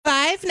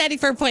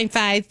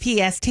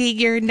94.5 PST,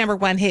 your number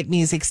one hit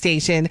music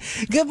station.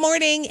 Good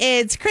morning.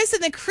 It's Chris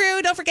and the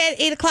crew. Don't forget,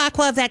 8 o'clock,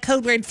 we'll have that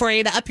code word for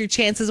you to up your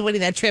chances of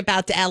winning that trip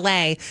out to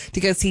L.A. to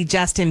go see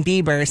Justin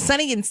Bieber.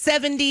 Sunny and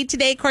 70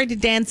 today, according to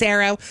Dan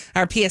Zaro,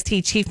 our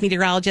PST chief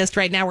meteorologist.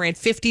 Right now, we're at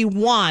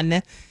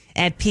 51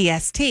 at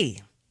PST.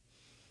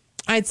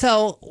 All right,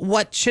 so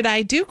what should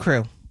I do,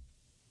 crew?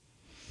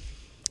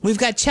 We've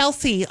got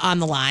Chelsea on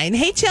the line.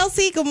 Hey,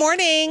 Chelsea, good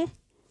morning.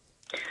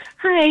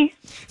 Hi.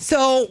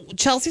 So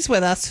Chelsea's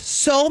with us,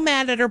 so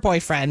mad at her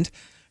boyfriend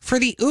for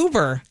the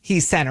Uber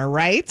he sent her,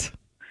 right?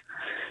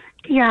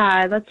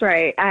 Yeah, that's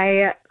right.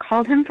 I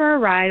called him for a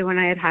ride when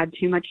I had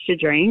too much to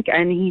drink,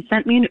 and he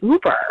sent me an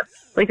Uber.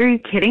 Like, are you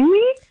kidding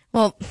me?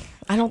 Well,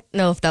 I don't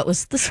know if that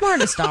was the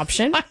smartest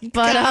option, but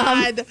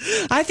God.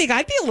 I think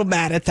I'd be a little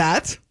mad at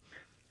that.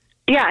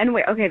 Yeah, and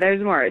wait, okay,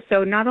 there's more.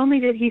 So not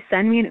only did he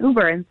send me an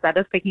Uber instead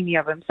of picking me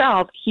up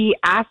himself, he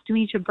asked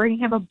me to bring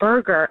him a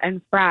burger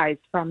and fries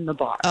from the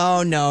bar.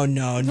 Oh, no.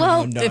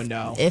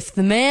 If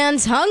the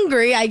man's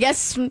hungry, I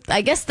guess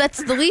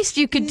that's the least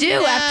you could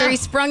do after he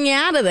sprung you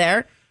out of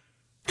there.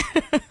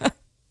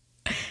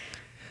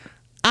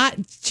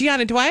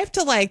 Gianna, do I have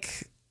to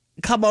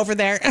come over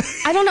there?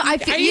 I don't know. Are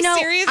you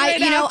serious right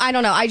now? I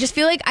don't know. I just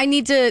feel like I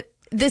need to.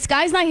 This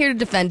guy's not here to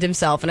defend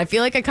himself, and I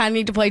feel like I kind of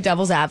need to play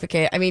devil's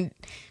advocate. I mean,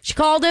 she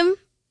called him.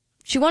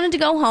 She wanted to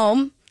go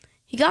home.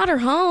 He got her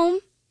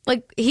home.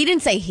 She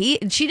didn't say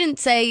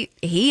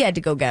he had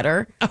to go get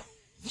her. Oh.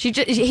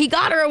 He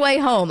got her away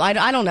home. I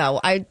don't know.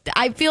 I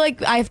feel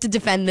like I have to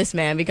defend this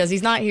man because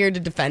he's not here to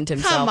defend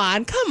himself.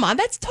 Come on.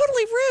 That's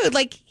totally rude.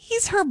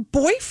 He's her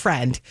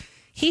boyfriend.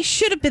 He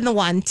should have been the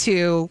one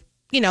to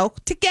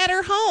get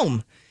her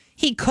home.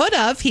 He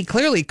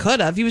clearly could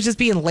have. He was just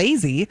being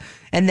lazy.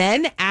 And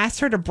then asked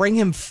her to bring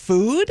him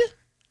food?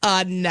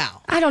 No.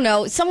 I don't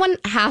know. Someone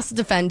has to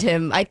defend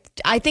him. I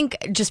think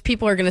just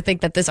people are going to think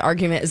that this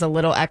argument is a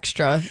little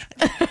extra.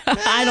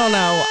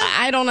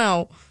 I don't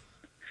know.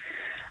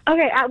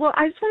 Okay, well,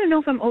 I just want to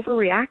know if I'm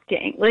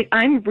overreacting.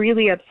 I'm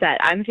really upset.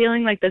 I'm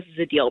feeling like this is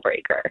a deal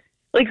breaker.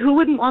 Who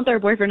wouldn't want their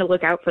boyfriend to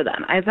look out for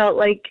them? I felt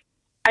like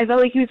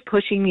he was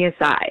pushing me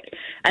aside.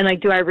 And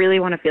do I really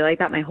want to feel like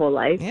that my whole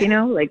life?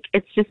 Yeah.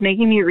 It's just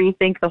making me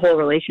rethink the whole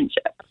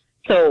relationship.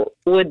 So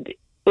would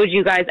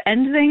you guys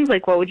end things?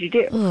 What would you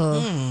do?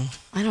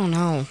 I don't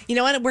know. You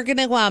know what? We're going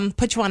to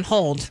put you on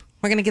hold.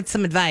 We're going to get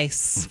some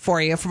advice for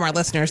you from our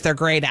listeners. They're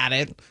great at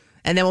it.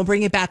 And then we'll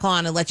bring you back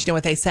on and let you know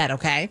what they said,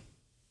 okay?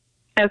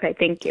 Okay,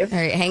 thank you. All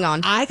right, hang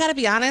on. I got to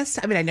be honest.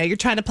 I mean, I know you're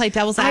trying to play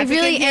devil's advocate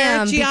really here,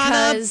 am,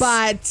 Gianna, because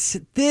but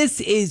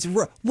this is...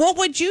 What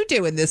would you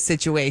do in this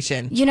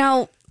situation?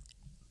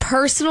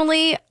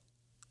 Personally...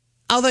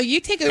 Although you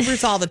take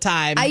Ubers all the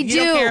time. I do. You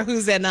don't care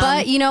who's in them.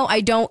 But,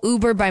 I don't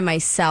Uber by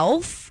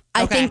myself.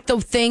 Okay. I think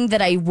the thing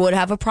that I would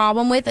have a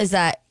problem with is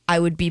that I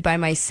would be by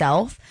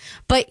myself.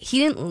 But he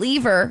didn't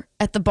leave her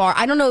at the bar.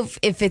 I don't know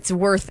if it's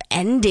worth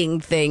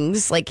ending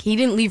things. He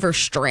didn't leave her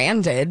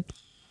stranded,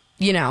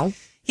 Yeah,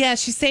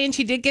 she's saying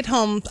she did get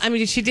home. I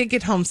mean, she did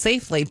get home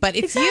safely. But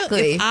if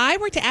I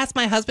were to ask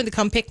my husband to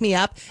come pick me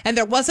up and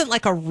there wasn't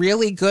a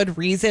really good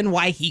reason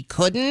why he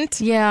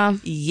couldn't. Yeah,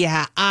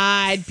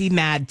 I'd be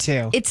mad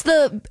too. It's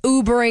the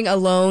Ubering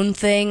alone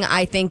thing,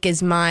 I think,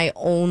 is my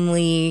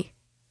only,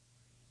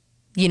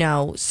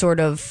 sort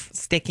of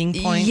sticking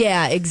point.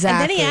 Yeah,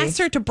 exactly. And then he asked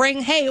her to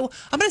bring, hey, I'm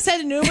going to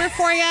send an Uber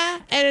for you.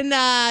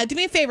 And do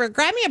me a favor,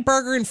 grab me a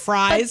burger and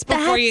fries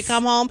before you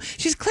come home.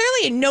 She's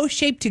clearly in no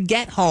shape to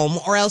get home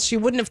or else she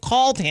wouldn't have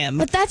called him.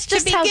 But that's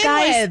just how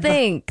guys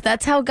think.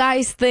 That's how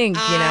guys think,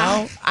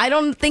 I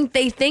don't think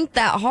they think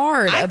that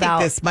hard I about.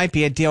 think this might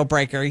be a deal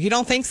breaker. You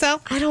don't think so?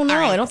 I don't know.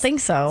 Right. I don't think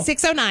so.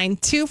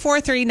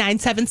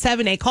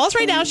 609-243-9778. Calls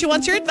right now. She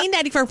wants your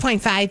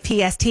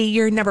 94.5 PST,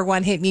 your number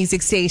one hit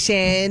music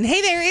station.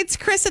 Hey there, it's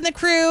Chris and the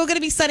crew. Going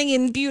to be sunny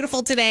and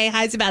beautiful today.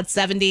 Highs about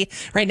 70.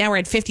 Right now we're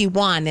at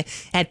 51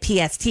 at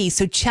PST.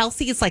 So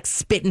Chelsea is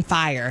spitting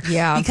fire.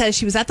 Yeah. Because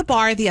she was at the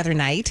bar the other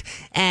night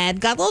and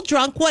got a little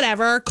drunk,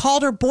 whatever,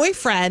 called her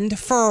boyfriend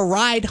for a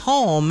ride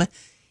home.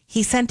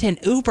 He sent an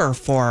Uber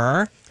for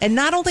her. And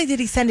not only did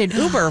he send an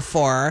Uber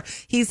for her,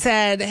 he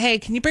said, hey,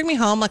 can you bring me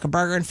home a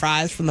burger and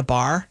fries from the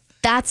bar?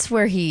 That's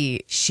where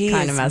he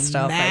kind of messed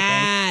up. Mad.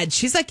 I think.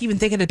 She's even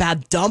thinking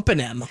about dumping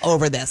him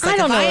over this. I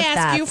don't know if if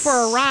I ask you for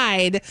a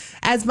ride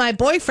as my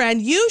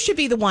boyfriend, you should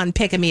be the one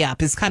picking me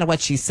up. Is kind of what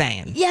she's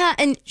saying. Yeah,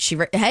 and she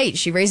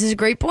raises a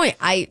great point.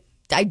 I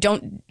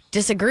don't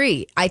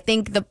disagree. I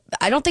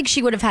don't think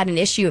she would have had an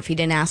issue if he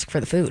didn't ask for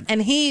the food.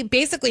 And he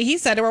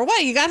said to her,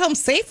 "What? You got home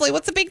safely?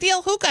 What's the big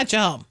deal? Who got you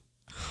home?"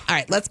 All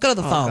right, let's go to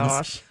the phones.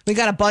 Gosh. We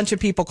got a bunch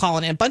of people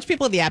calling in. A bunch of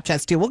people in the app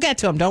chats too. We'll get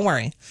to them. Don't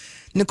worry.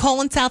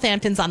 Nicole in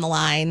Southampton's on the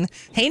line.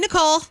 Hey,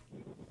 Nicole.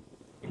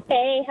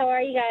 Hey, how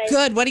are you guys?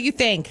 Good. What do you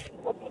think?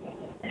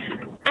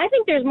 I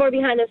think there's more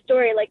behind the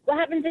story. What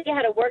happens if you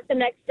had to work the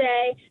next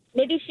day?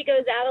 Maybe she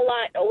goes out a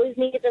lot, always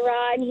needs a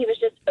ride, and he was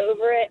just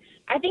over it.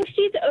 I think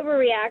she's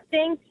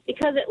overreacting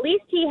because at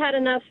least he had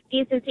enough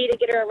decency to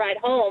get her a ride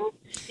home,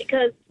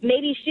 because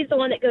maybe she's the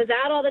one that goes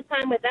out all the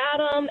time without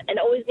him and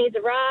always needs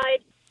a ride.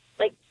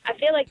 I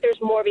feel feel like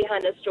there's more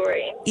behind the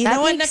story. You That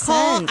know what, makes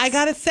Nicole? sense. I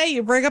got to say,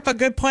 you bring up a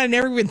good point. I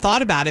never even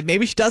thought about it.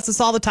 Maybe she does this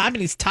all the time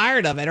and he's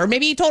tired of it. Or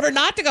maybe he told her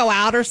not to go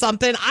out or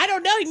something. I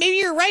don't know. Maybe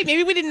you're right.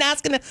 Maybe we didn't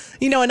ask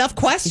enough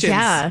questions.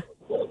 Yeah.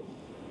 All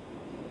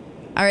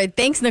right.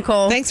 Thanks,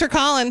 Nicole. Thanks for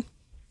calling.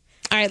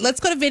 All right, let's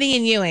go to Vinny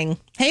and Ewing.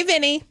 Hey,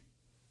 Vinny.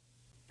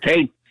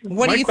 Hey,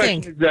 What do you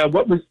think? Is,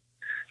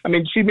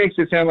 she makes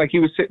it sound like he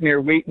was sitting there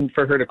waiting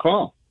for her to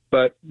call,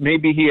 but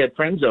maybe he had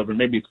friends over.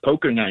 Maybe it's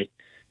poker night.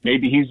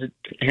 Maybe he's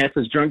half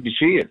as drunk as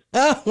she is.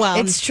 Oh, well.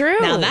 It's true.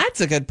 Now, that's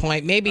a good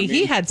point. Maybe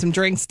he had some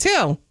drinks,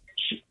 too.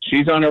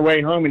 She's on her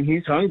way home and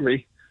he's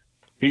hungry.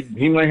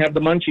 He might have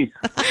the munchies.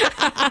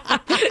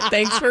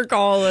 Thanks for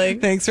calling.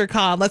 Thanks for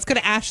calling. Let's go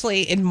to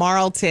Ashley in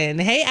Marlton.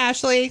 Hey,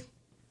 Ashley.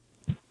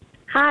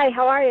 Hi,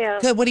 how are you?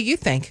 Good. What do you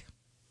think?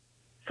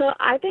 So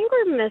I think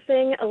we're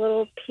missing a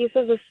little piece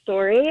of the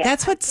story.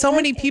 That's what so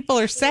many people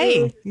are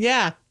saying.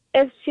 Yeah.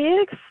 If she had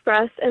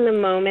expressed in the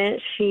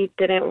moment she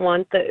didn't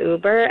want the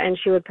Uber and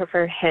she would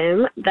prefer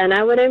him, then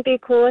I wouldn't be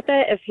cool with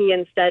it if he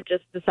instead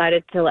just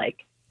decided to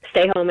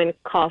stay home and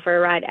call for a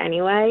ride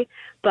anyway.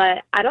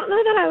 But I don't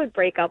know that I would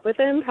break up with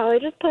him.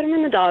 Probably just put him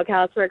in the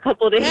doghouse for a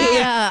couple days.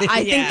 Yeah,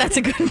 I think that's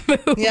a good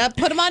move. Yeah,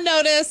 put him on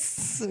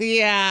notice.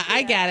 Yeah,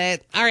 I get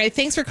it. All right,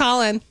 thanks for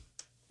calling.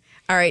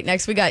 All right,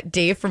 next we got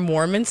Dave from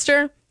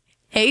Warminster.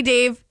 Hey,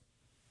 Dave.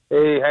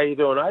 Hey, how you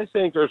doing? I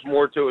think there's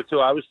more to it, too.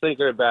 I was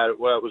thinking about it,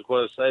 what I was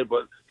going to say,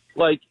 but,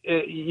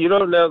 you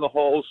don't know the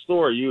whole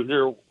story. You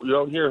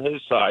don't hear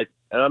his side,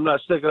 and I'm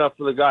not sticking up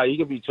for the guy. He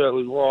could be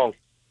totally wrong.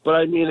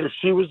 But, if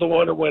she was the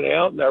one that went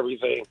out and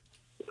everything,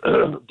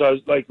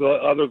 like the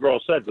other girl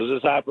said, does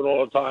this happen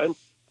all the time?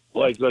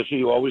 Does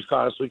she always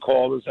constantly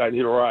call him and say, I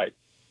need a ride?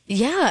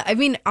 Yeah,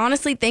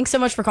 honestly, thanks so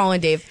much for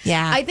calling, Dave.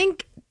 Yeah. I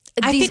think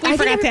we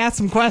forgot to ask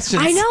some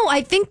questions. I know.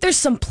 I think there's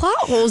some plot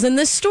holes in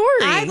this story.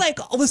 I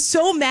was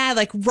so mad,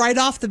 right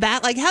off the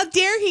bat, how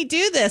dare he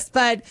do this?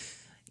 But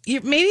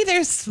maybe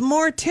there's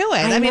more to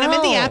it. I'm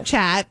in the app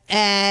chat,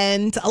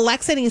 and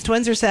Alexa in East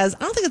Windsor says, I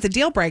don't think it's a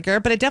deal breaker,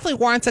 but it definitely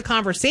warrants a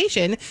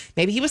conversation.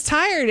 Maybe he was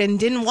tired and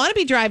didn't want to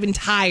be driving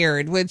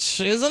tired,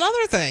 which is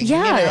another thing.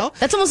 Yeah,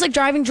 that's almost like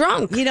driving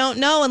drunk. You don't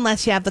know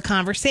unless you have the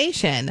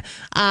conversation.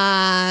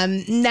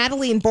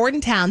 Natalie in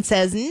Bordentown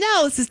says,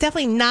 no, this is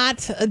definitely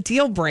not a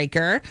deal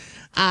breaker.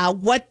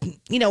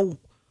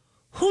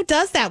 Who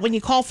does that when you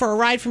call for a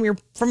ride from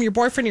your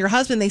boyfriend or your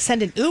husband? They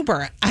send an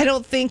Uber. I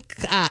don't think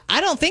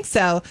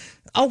so.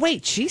 Oh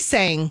wait, she's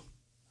saying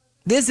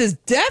this is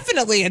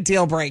definitely a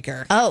deal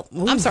breaker. Oh,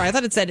 I'm sorry. I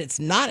thought it said it's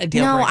not a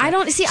deal breaker. No, I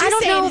don't see. She's I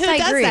don't know saying if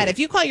I who agree. does that. If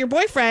you call your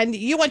boyfriend,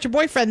 you want your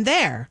boyfriend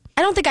there.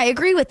 I don't think I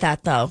agree with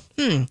that though.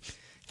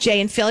 Jay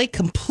in Philly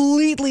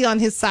completely on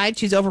his side.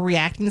 She's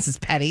overreacting. This is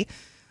petty.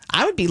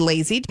 I would be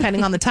lazy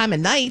depending on the time of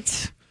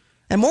night.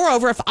 And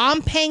moreover, if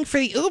I'm paying for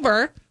the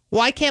Uber,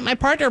 why can't my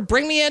partner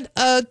bring me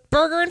a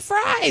burger and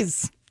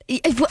fries?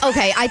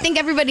 Okay, I think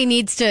everybody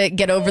needs to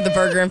get over the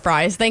burger and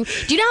fries thing.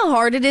 Do you know how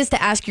hard it is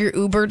to ask your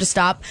Uber to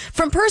stop?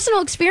 From personal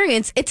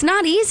experience, it's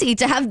not easy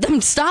to have them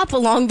stop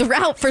along the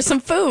route for some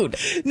food.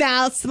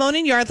 Now, Simone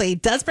in Yardley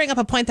does bring up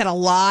a point that a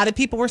lot of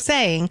people were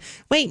saying.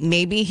 Wait,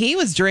 maybe he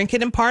was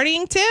drinking and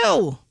partying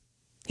too.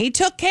 He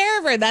took care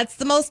of her. That's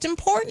the most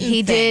important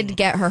He thing. did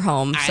get her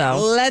home, so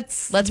All right,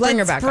 let's bring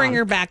her back on.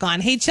 her back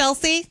on. Hey,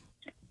 Chelsea.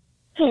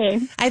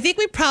 Hey. I think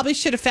we probably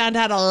should have found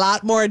out a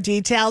lot more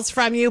details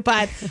from you,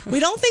 but we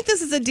don't think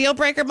this is a deal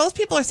breaker. Most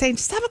people are saying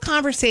just have a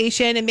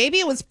conversation, and maybe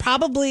it was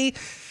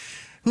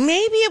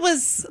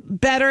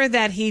better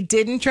that he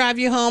didn't drive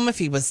you home if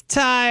he was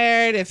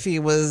tired, if he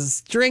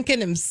was drinking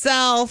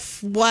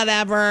himself,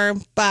 whatever.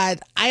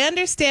 But I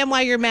understand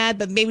why you're mad,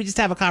 but maybe just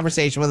have a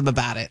conversation with him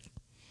about it.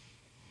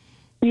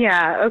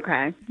 Yeah,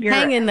 okay.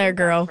 Hang in there,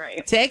 girl.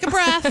 Right. Take a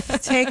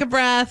breath. Take a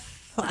breath.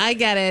 I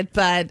get it,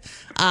 but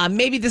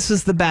maybe this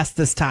was the best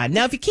this time.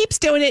 Now, if he keeps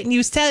doing it and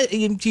you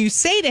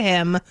say to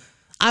him,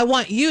 I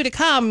want you to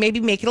come,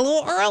 maybe make it a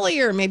little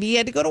earlier. Maybe he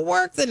had to go to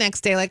work the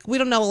next day. We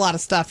don't know a lot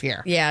of stuff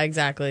here. Yeah,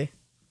 exactly.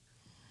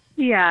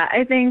 Yeah,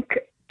 I think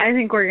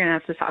we're going to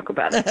have to talk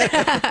about it.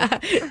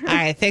 All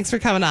right. Thanks for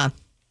coming on.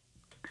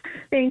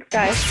 Thanks,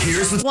 guys.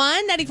 Here's the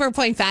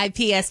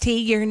 94.5 PST,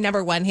 your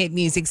number one hit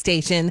music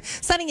station.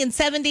 Sunny and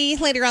 70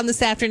 later on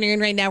this afternoon.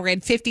 Right now, we're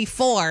at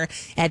 54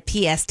 at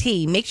PST.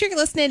 Make sure you're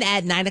listening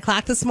at 9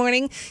 o'clock this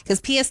morning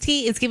because PST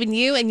is giving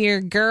you and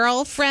your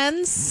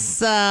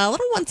girlfriends a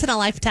little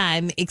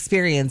once-in-a-lifetime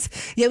experience.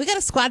 Yeah, we got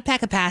a squad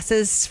pack of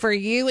passes for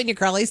you and your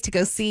girlies to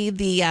go see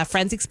the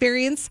Friends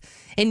experience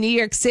in New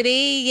York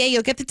City. Yeah,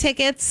 you'll get the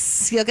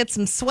tickets. You'll get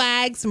some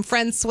swag, some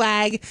Friends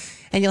swag,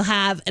 and you'll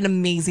have an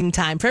amazing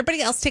time. For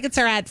everybody else, tickets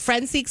are at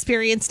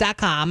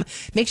friendstheexperience.com.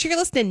 Make sure you're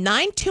listening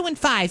 9, 2, and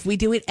 5. We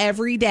do it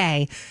every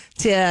day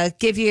to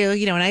give you,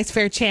 a nice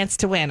fair chance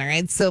to win. All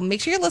right. So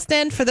make sure you're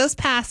listening for those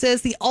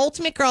passes. The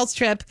ultimate girls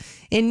trip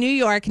in New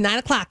York, 9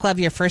 o'clock. We'll have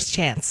your first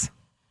chance.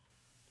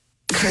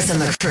 Chris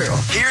and the crew.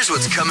 Here's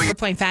what's coming.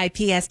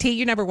 4.5 PST,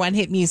 your number one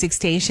hit music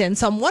station.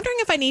 So I'm wondering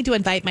if I need to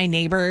invite my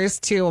neighbors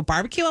to a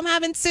barbecue I'm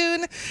having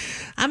soon.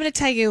 I'm going to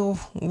tell you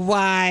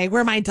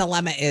where my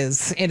dilemma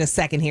is in a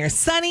second here.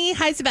 Sunny,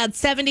 highs about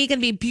 70. Going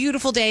to be a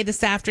beautiful day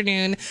this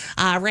afternoon.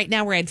 Right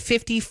now we're at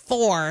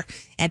 54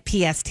 at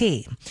PST.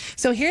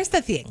 So here's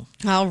the thing.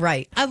 All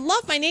right. I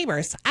love my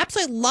neighbors.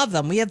 Absolutely love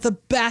them. We have the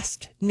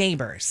best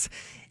neighbors.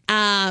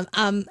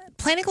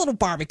 Planning a little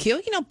barbecue.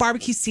 You know,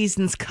 barbecue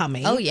season's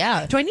coming. Oh,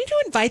 yeah. Do I need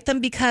to invite them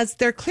because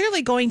they're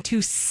clearly going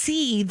to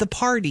see the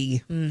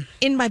party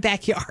in my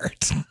backyard?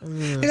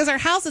 Because our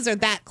houses are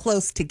that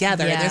close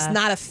together. Yeah. There's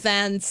not a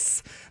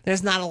fence.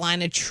 There's not a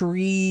line of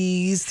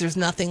trees. There's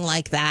nothing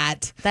like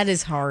that. That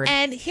is hard.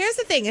 And here's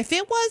the thing. If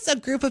it was a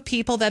group of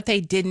people that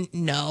they didn't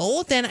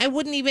know, then I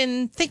wouldn't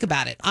even think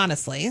about it,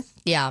 honestly.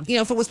 Yeah. You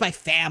know, if it was my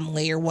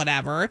family or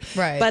whatever.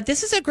 Right. But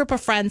this is a group of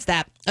friends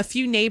that a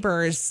few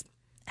neighbors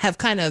have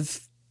kind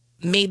of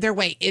made their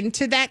way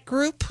into that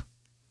group.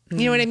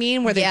 You know what I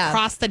mean? Where they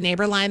cross the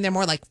neighbor line. They're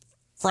more like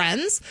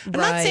friends. I'm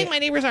not saying my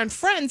neighbors aren't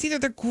friends either.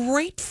 They're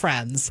great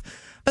friends,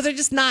 but they're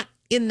just not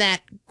in that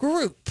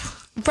group.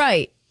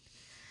 Right.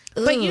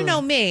 But you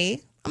know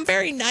me. I'm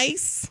very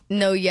nice.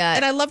 No, yeah.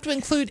 And I love to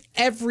include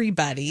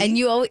everybody. And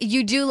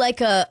you do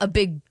like a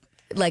big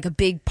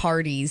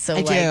party. So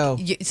I do.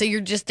 So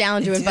you're just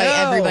down to invite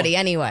everybody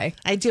anyway.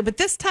 I do, but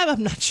this time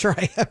I'm not sure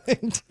I am.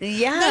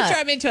 Yeah. I'm not sure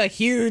I'm into a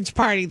huge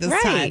party this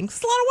time.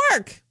 It's a lot of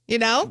work, you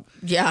know?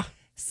 Yeah.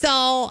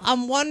 So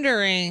I'm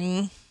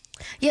wondering.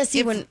 Yeah,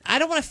 see, when I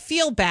don't want to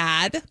feel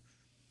bad.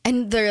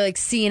 And they're like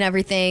seeing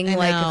everything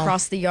like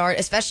across the yard,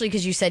 especially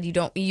because you said you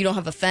don't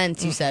have a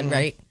fence, you said,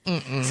 right?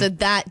 So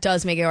that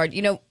does make it hard.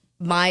 You know,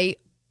 I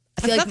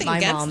feel like my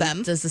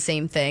mom does the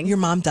same thing. Your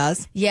mom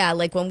does? Yeah,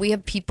 like when we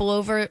have people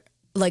over,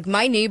 like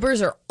my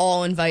neighbors are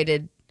all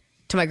invited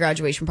to my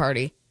graduation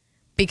party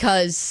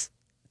because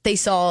they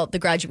saw the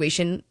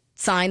graduation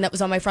sign that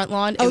was on my front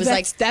lawn. It was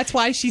that's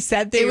why she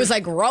said it was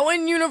like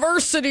Rowan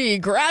University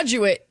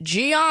graduate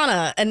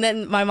Gianna, and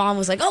then my mom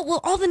was like, "Oh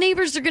well, all the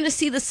neighbors are going to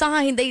see the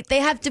sign. They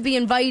have to be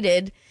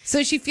invited."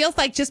 So she feels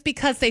like just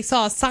because they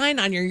saw a sign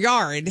on your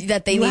yard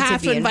that they need to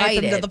be invite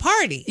them to the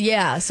party.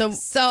 Yeah, so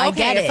I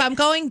get it. If I'm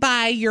going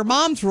by your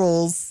mom's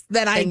rules,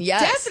 then I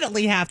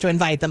definitely have to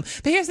invite them.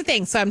 But here's the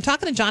thing. So I'm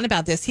talking to John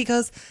about this. He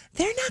goes,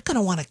 "They're not going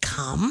to want to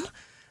come.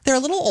 They're a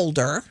little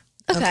older.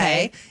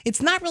 Okay,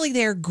 it's not really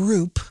their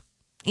group."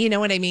 You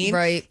know what I mean?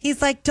 Right.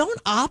 He's like, don't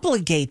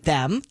obligate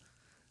them.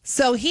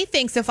 So he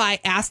thinks if I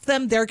ask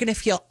them, they're going to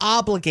feel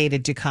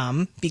obligated to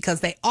come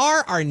because they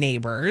are our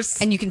neighbors.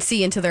 And you can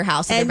see into their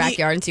house and their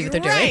backyard and see what they're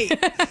doing.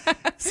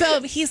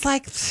 So he's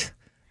like,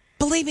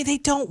 believe me, they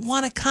don't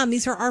want to come.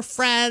 These are our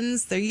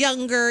friends. They're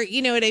younger.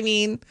 You know what I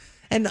mean?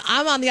 And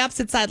I'm on the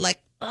opposite side,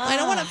 like, I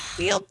don't want to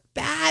feel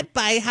bad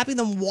by having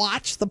them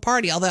watch the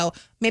party. Although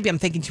maybe I'm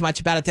thinking too much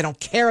about it. They don't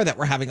care that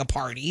we're having a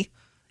party.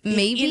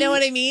 Maybe. You know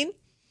what I mean?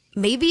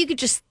 Maybe you could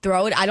just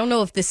throw it. I don't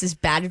know if this is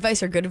bad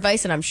advice or good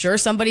advice, and I'm sure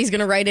somebody's going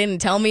to write in and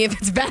tell me if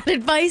it's bad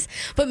advice,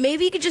 but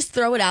maybe you could just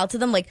throw it out to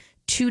them like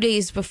 2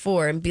 days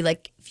before and be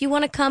like, if you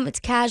want to come, it's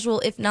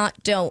casual. If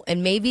not, don't.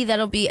 And maybe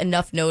that'll be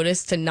enough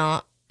notice to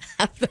not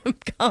have them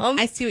come.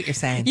 I see what you're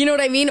saying. You know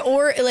what I mean?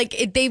 Or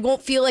like they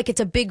won't feel like it's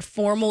a big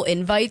formal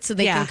invite, so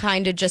they can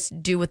kind of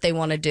just do what they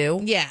want to do.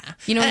 Yeah.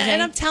 You know what I'm saying?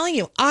 And I'm telling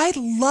you, I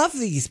love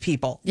these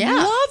people. Yeah.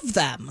 Love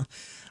them.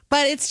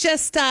 But it's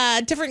just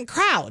a different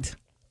crowd.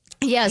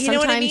 Yeah, you know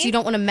what I sometimes mean? you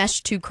don't want to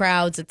mesh two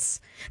crowds. It's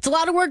a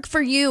lot of work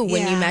for you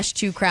when you mesh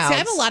two crowds. See, I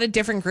have a lot of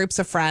different groups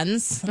of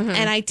friends,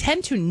 and I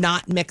tend to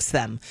not mix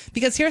them.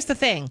 Because here's the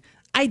thing.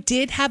 I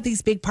did have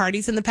these big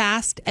parties in the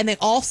past, and they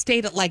all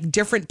stayed at like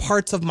different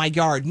parts of my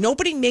yard.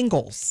 Nobody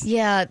mingles.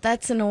 Yeah,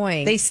 that's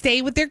annoying. They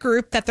stay with their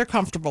group that they're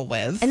comfortable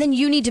with. And then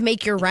you need to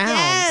make your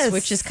rounds,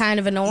 which is kind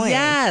of annoying.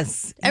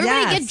 Yes.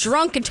 Everybody get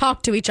drunk and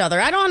talk to each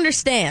other. I don't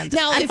understand.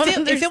 Now, if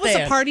it was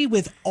a party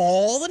with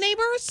all the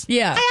neighbors,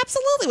 I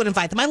absolutely would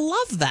invite them. I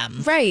love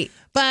them. Right.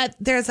 But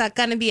there's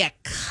going to be a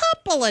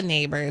couple of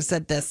neighbors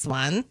at this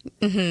one.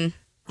 Mm-hmm.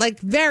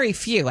 Like very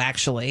few,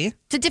 actually.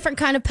 It's a different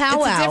kind of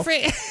powwow.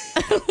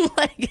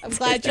 I'm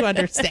glad you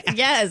understand.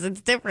 Yes,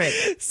 it's different.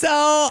 So,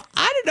 I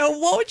don't know.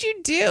 What would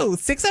you do?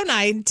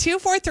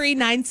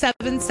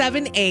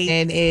 609-243-9778.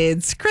 And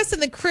it's Chris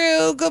and the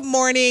crew. Good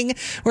morning.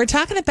 We're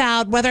talking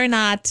about whether or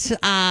not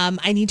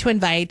I need to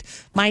invite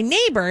my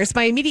neighbors,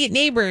 my immediate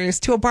neighbors,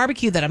 to a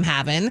barbecue that I'm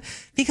having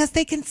because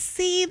they can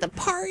see the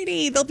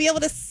party. They'll be able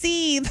to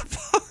see the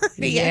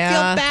party. Yeah. I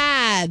feel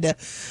bad.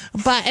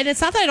 And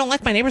it's not that I don't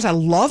like my neighbors. I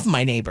love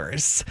my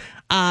neighbors.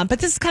 But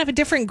this is kind of a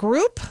different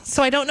group,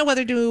 so I don't know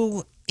whether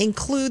to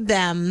include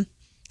them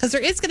because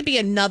there is going to be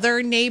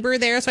another neighbor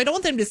there. So I don't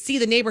want them to see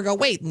the neighbor go,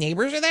 wait,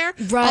 neighbors are there?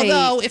 Right.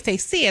 Although if they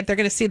see it, they're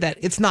going to see that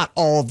it's not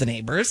all the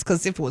neighbors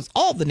because if it was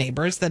all the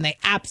neighbors, then they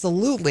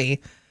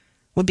absolutely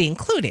would be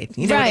included.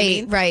 You know what I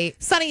mean?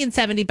 Right. Sunny and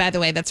 70, by the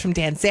way, that's from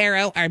Dan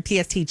Zero, our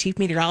PST chief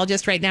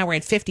meteorologist. Right now we're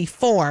at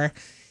 54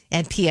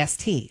 at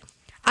PST.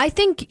 I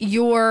think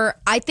your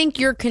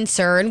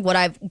concern,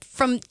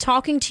 from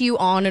talking to you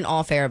on and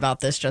off air about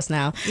this just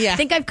now, Yeah. I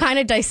think I've kind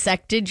of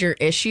dissected your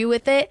issue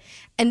with it,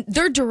 and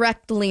they're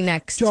directly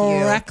next to you.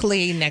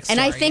 And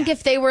I think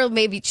if they were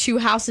maybe 2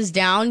 houses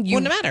down, you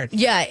wouldn't have mattered.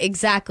 Yeah,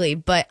 exactly.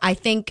 But I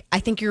think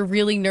you're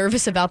really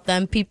nervous about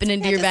them peeping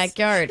into your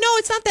backyard. No,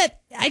 it's not that.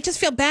 I just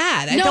feel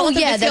bad. I No, don't want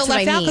them yeah, to feel that's what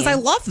left I out because mean. I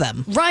love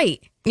them.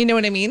 Right. You know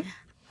what I mean?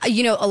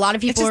 You know, a lot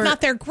of It's people just are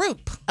not their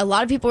group. a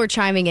lot of people are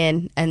chiming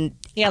in, and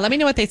Yeah, let me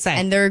know what they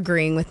say. they're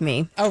agreeing with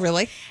me. Oh,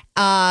 really?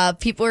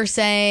 People are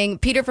saying,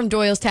 Peter from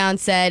Doylestown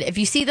said, if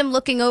you see them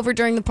looking over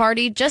during the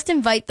party, just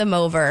invite them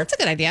over. That's a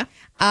good idea.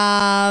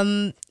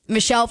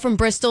 Michelle from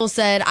Bristol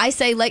said, I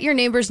say let your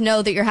neighbors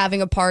know that you're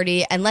having a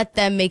party and let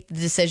them make the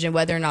decision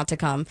whether or not to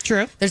come.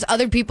 True. There's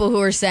other people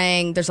who are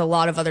saying, there's a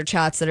lot of other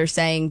chats that are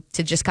saying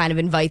to just kind of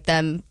invite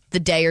them the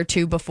day or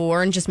two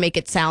before and just make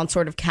it sound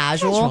sort of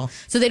casual.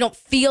 So they don't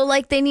feel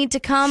like they need to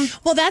come.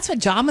 Well, that's what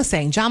John was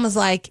saying. John was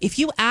like, if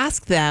you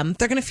ask them,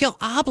 they're going to feel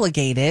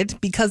obligated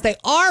because they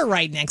are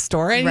right next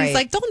door. And he's Right.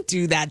 like, don't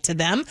do that to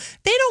them.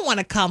 They don't want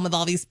to come with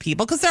all these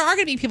people because there are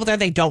going to be people there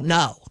they don't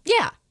know.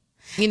 Yeah.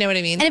 You know what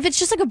I mean? And if it's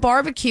just like a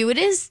barbecue, it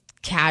is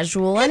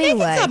casual And anyway.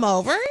 they can come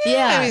over.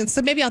 Yeah. I mean,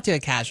 so maybe I'll do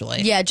it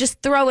casually. Yeah,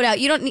 just throw it out.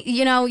 You don't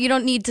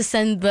need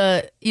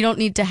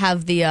to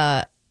have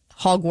the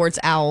Hogwarts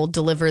owl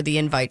deliver the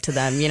invite to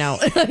them,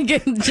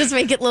 just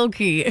make it low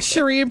key.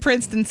 Cherie in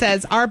Princeton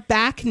says, our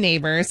back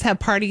neighbors have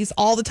parties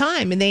all the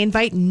time and they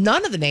invite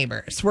none of the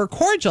neighbors. We're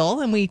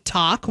cordial and we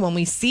talk when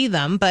we see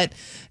them, but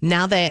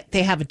now that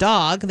they have a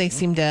dog, they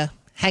seem to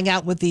hang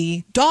out with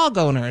the dog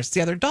owners,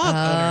 the other dog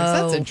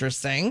owners. That's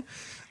interesting.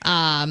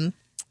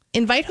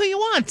 Invite who you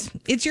want.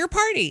 It's your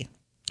party.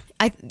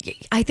 I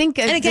think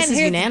And again, this is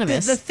here's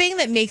unanimous. The thing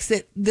that makes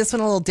this one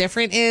a little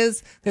different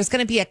is there's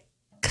going to be a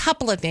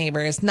couple of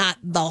neighbors, not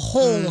the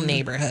whole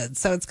neighborhood.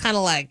 So it's kind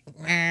of like,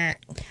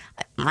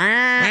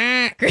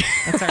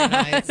 that's our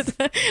noise.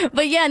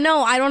 But yeah,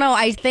 no, I don't know.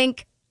 I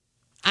think,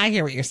 I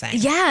hear what you're saying.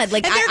 yeah,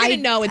 like And they're going to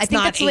know it's I think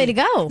not that's the way to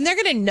go.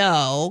 They're going to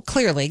know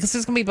clearly because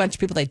there's going to be a bunch of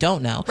people they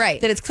don't know,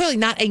 Right. That it's clearly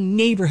not a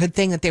neighborhood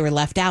thing that they were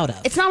left out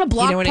of. It's not a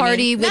block You know what I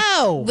party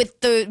mean? with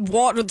the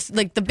water,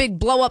 like the big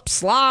blow up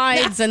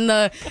slides and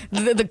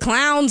the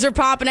clowns are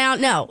popping out.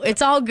 No,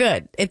 it's all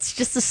good. It's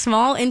just a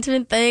small,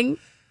 intimate thing.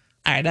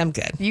 All right, I'm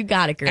good. You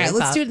got it, girl. All right,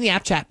 let's do it in the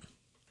app chat.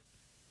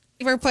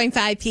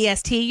 4.5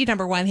 PST, your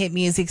number one hit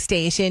music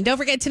station. Don't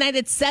forget tonight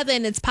at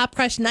 7, it's Pop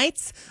Crush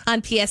Nights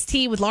on PST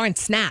with Lauren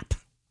Snap.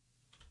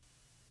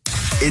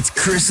 It's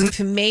Chris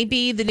and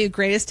Maybe the new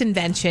greatest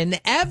invention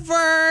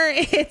ever.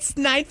 It's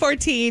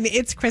 9:14.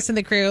 It's Chris and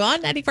the Crew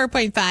on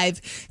 94.5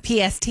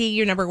 PST,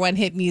 your number one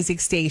hit music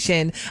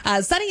station.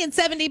 Sunny and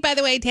 70, by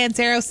the way. Dan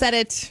Zero said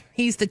it.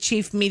 He's the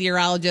chief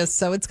meteorologist,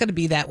 so it's going to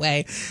be that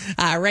way.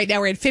 Right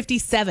now we're at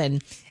 57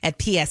 at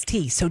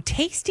PST. So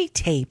Tastee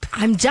Tape.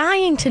 I'm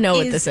dying to know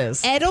what this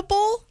is.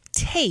 Edible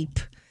tape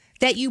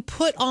that you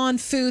put on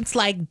foods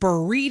like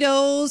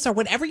burritos or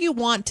whatever you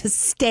want to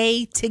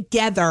stay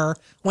together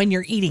when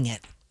you're eating it.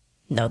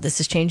 No,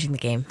 this is changing the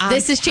game.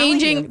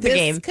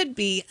 This could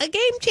be a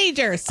game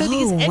changer. So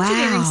these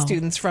engineering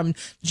students from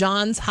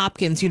Johns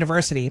Hopkins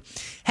University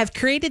have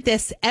created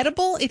this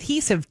edible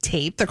adhesive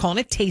tape. They're calling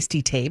it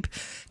Tastee Tape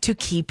to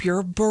keep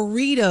your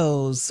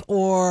burritos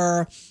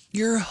or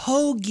your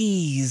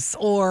hoagies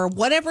or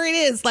whatever it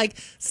is, like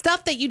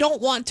stuff that you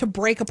don't want to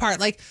break apart.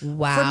 Like for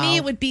me,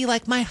 it would be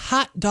like my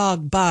hot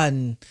dog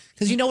bun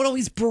because it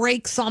always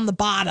breaks on the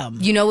bottom.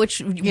 You know what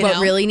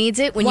really needs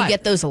it? When What? you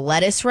get those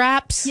lettuce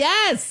wraps.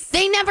 Yes.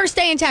 They never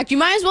stay intact. You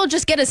might as well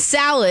just get a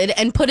salad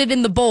and put it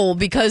in the bowl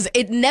because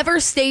it never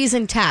stays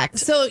intact.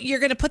 So you're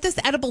going to put this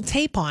edible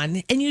tape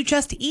on and you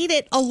just eat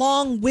it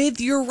along with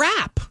your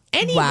wrap.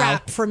 Any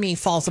wrap for me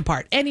falls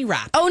apart. Any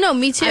wrap. Oh, no,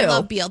 me too. I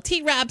love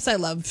BLT wraps. I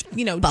love,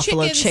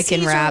 Buffalo chicken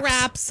Caesar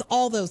wraps.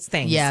 all those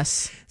things.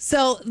 Yes.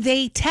 So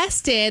they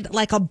tested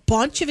like a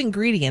bunch of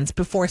ingredients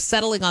before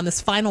settling on this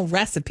final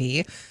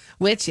recipe,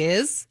 which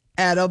is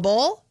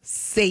edible,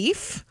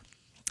 safe,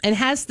 and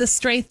has the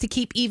strength to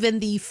keep even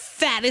the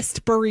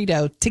fattest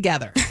burrito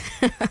together.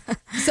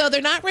 So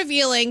they're not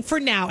revealing, for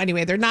now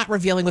anyway, they're not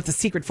revealing what the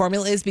secret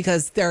formula is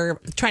because they're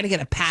trying to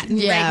get a patent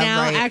right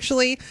now,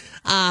 actually.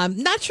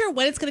 Not sure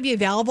when it's going to be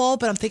available,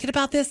 but I'm thinking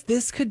about this.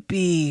 This could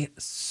be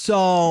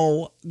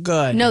so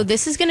good. No,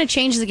 this is going to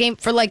change the game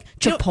for like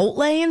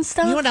Chipotle and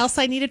stuff. You know what else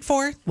I need it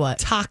for? What?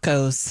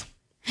 Tacos.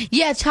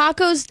 Yeah,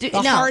 tacos. The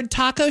hard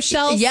taco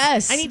shells.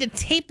 Yes. I need to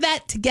tape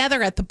that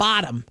together at the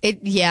bottom.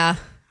 Yeah.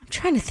 I'm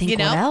trying to think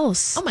what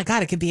else. Oh my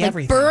God, it could be like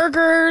everything.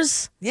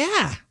 Burgers.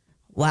 Yeah.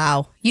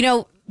 Wow.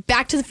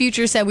 Back to the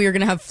Future said we were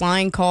going to have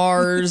flying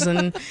cars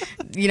and,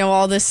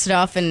 all this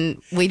stuff.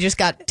 And we just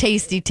got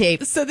Tastee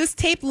Tape. So this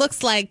tape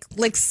looks like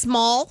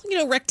small,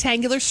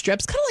 rectangular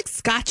strips, kind of like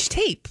Scotch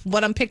tape.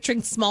 What I'm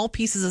picturing, small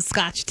pieces of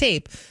Scotch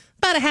tape.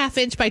 About a 1/2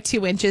 inch by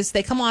 2 inches.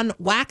 They come on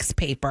wax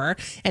paper.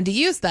 And to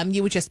use them,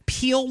 you would just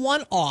peel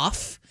one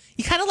off.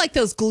 You kind of like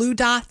those glue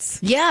dots.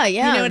 Yeah.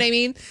 You know what I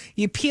mean?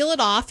 You peel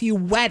it off, you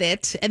wet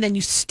it, and then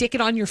you stick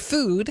it on your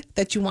food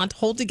that you want to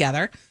hold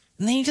together.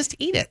 and then you just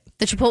eat it.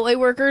 The Chipotle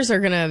workers are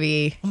going to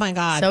be Oh my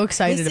God. so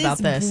excited about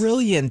this.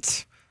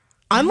 Brilliant.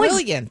 I'm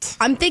brilliant.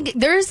 I'm thinking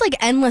there's like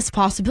endless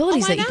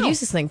possibilities Oh, I that you can know. use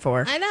this thing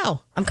for. I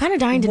know. I'm kind of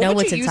dying to know What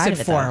would what's you use inside it of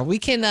it for? though. We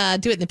can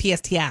do it in the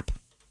PST app.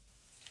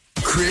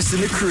 Chris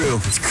and the Crew.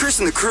 It's Chris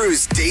and the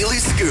Crew's Daily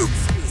Scoop.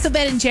 So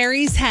Ben &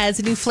 Jerry's has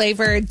a new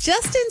flavor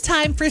just in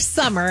time for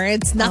summer.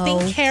 It's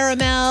nothing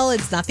caramel.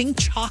 It's nothing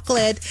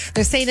chocolate.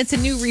 They're saying it's a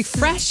new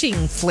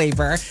refreshing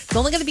flavor. It's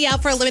only going to be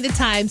out for a limited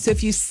time. So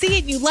if you see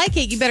it and you like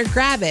it, you better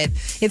grab it.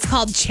 It's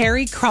called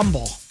Cherry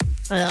Crumble.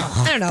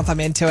 I don't know if I'm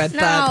into it. No,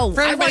 but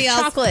for everybody I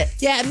want else, chocolate.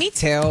 Yeah, me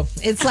too.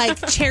 It's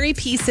like cherry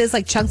pieces,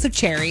 like chunks of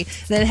cherry.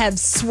 And then it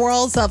has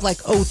swirls of like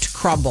oat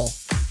crumble.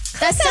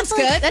 That sounds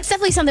good. That's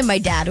definitely something my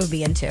dad would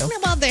be into.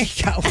 Well, there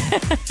you go.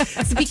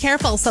 So be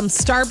careful. Some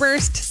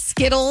Starburst,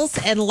 Skittles,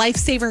 and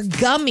Lifesaver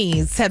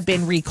gummies have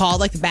been recalled,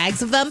 like the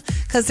bags of them,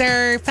 because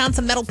they found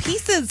some metal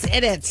pieces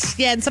in it.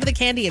 Yeah, and some of the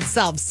candy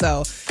itself.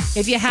 So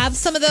if you have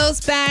some of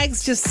those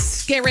bags,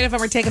 just get rid of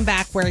them or take them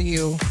back where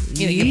you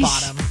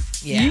bought them.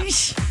 Yeah.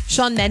 Yeesh.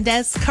 Shawn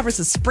Mendes covers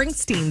a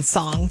Springsteen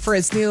song for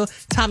his new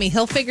Tommy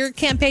Hilfiger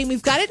campaign.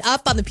 We've got it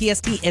up on the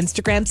PST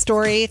Instagram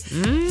story.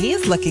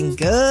 He's looking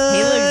good.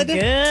 He looked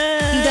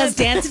good. He does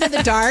Dancing in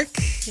the Dark.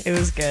 It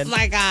was good.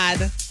 My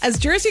God. As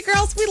Jersey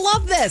girls, we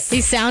love this.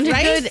 He sounded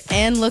right? good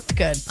and looked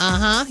good.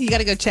 Uh-huh. You got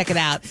to go check it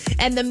out.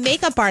 And the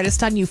makeup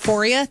artist on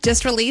Euphoria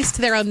just released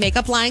their own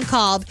makeup line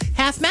called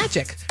Half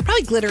Magic.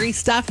 Probably glittery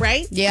stuff,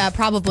 right? Yeah,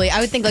 probably. I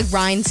would think like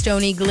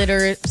rhinestone-y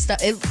glitter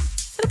stuff.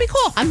 It'll be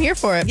cool. I'm here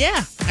for it.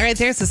 Yeah. All right,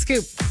 there's the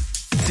scoop.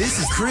 This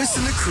is Chris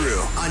and the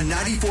Crew on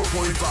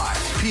 94.5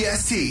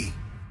 PST.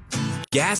 Gas